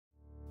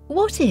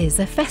What is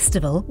a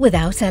festival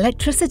without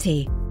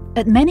electricity?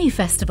 At many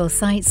festival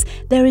sites,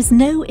 there is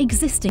no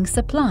existing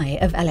supply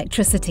of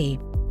electricity.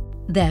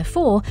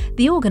 Therefore,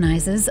 the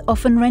organisers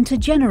often rent a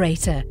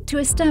generator to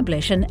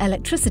establish an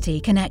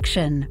electricity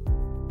connection.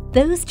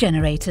 Those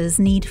generators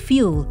need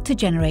fuel to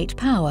generate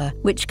power,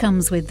 which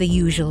comes with the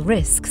usual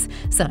risks,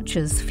 such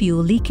as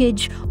fuel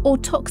leakage or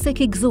toxic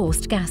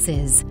exhaust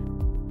gases,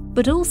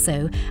 but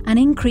also an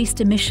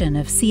increased emission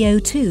of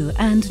CO2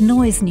 and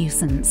noise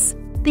nuisance.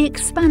 The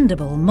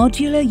expandable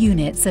modular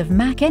units of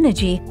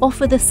mcenergy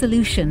offer the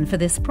solution for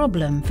this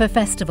problem for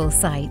festival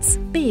sites,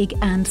 big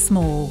and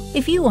small.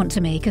 If you want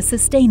to make a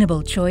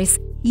sustainable choice,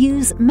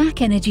 use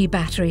mcenergy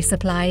battery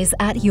supplies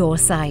at your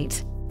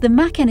site. The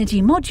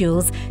mcenergy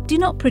modules do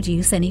not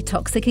produce any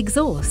toxic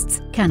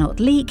exhausts, cannot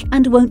leak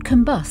and won't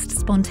combust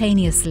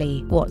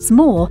spontaneously. What's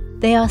more,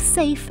 they are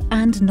safe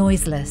and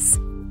noiseless.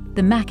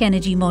 The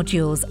mcenergy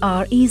modules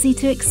are easy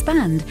to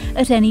expand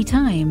at any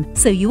time,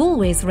 so you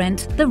always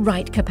rent the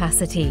right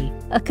capacity.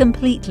 A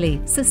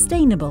completely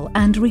sustainable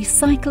and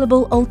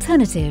recyclable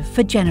alternative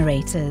for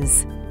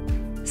generators.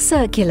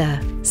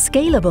 Circular,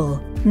 scalable,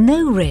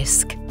 no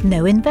risk,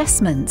 no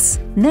investments,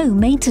 no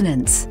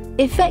maintenance,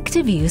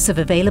 effective use of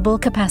available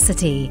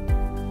capacity.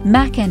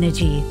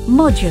 mcenergy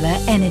Modular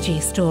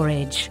Energy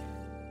Storage.